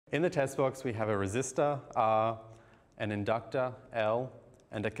In the test box, we have a resistor, R, an inductor, L,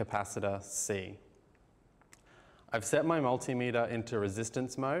 and a capacitor, C. I've set my multimeter into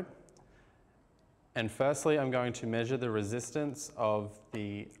resistance mode. And firstly, I'm going to measure the resistance of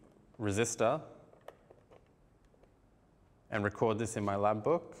the resistor and record this in my lab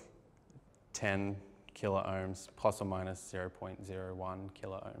book, 10 kilo ohms plus or minus 0.01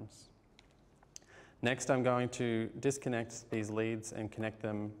 kilo ohms. Next, I'm going to disconnect these leads and connect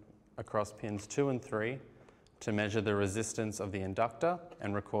them across pins 2 and 3 to measure the resistance of the inductor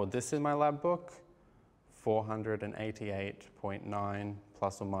and record this in my lab book, 488.9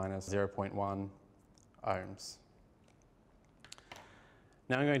 plus or minus 0.1 ohms.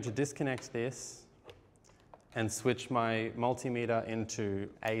 Now I'm going to disconnect this and switch my multimeter into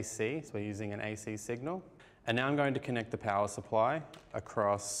AC, so we're using an AC signal. And now I'm going to connect the power supply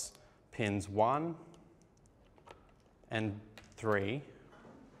across pins 1 and 3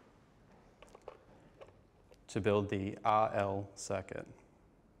 to build the R.L. circuit.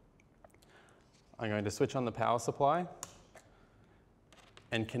 I'm going to switch on the power supply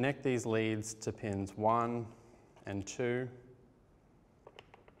and connect these leads to pins 1 and 2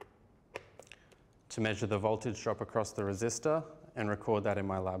 to measure the voltage drop across the resistor and record that in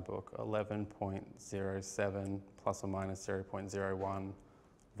my lab book, 11.07 plus or minus 0.01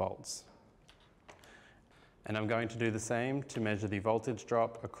 volts. And I'm going to do the same to measure the voltage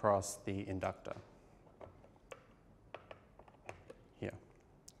drop across the inductor. Here.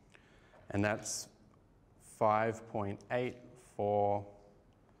 And that's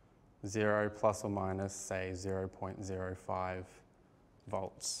 5.840 plus or minus, say, 0.05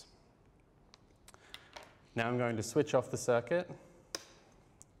 volts. Now I'm going to switch off the circuit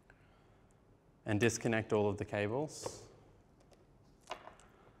and disconnect all of the cables.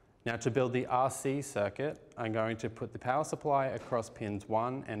 Now to build the R.C. circuit, I'm going to put the power supply across pins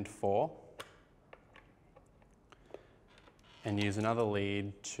 1 and 4 and use another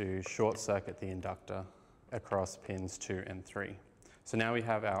lead to short circuit the inductor across pins 2 and 3. So now we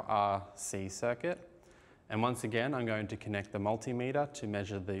have our R.C. circuit. And once again, I'm going to connect the multimeter to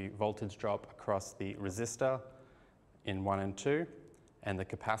measure the voltage drop across the resistor in 1 and 2, and the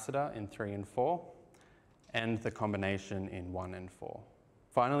capacitor in 3 and 4, and the combination in 1 and 4.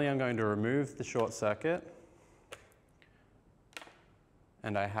 Finally, I'm going to remove the short circuit,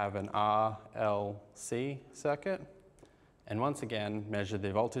 and I have an R.L.C. circuit. And once again, measure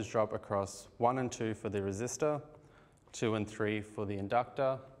the voltage drop across 1 and 2 for the resistor, 2 and 3 for the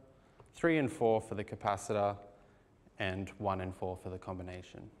inductor, 3 and 4 for the capacitor, and 1 and 4 for the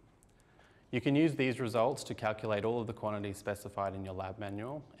combination. You can use these results to calculate all of the quantities specified in your lab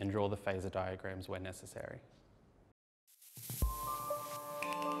manual and draw the phasor diagrams where necessary.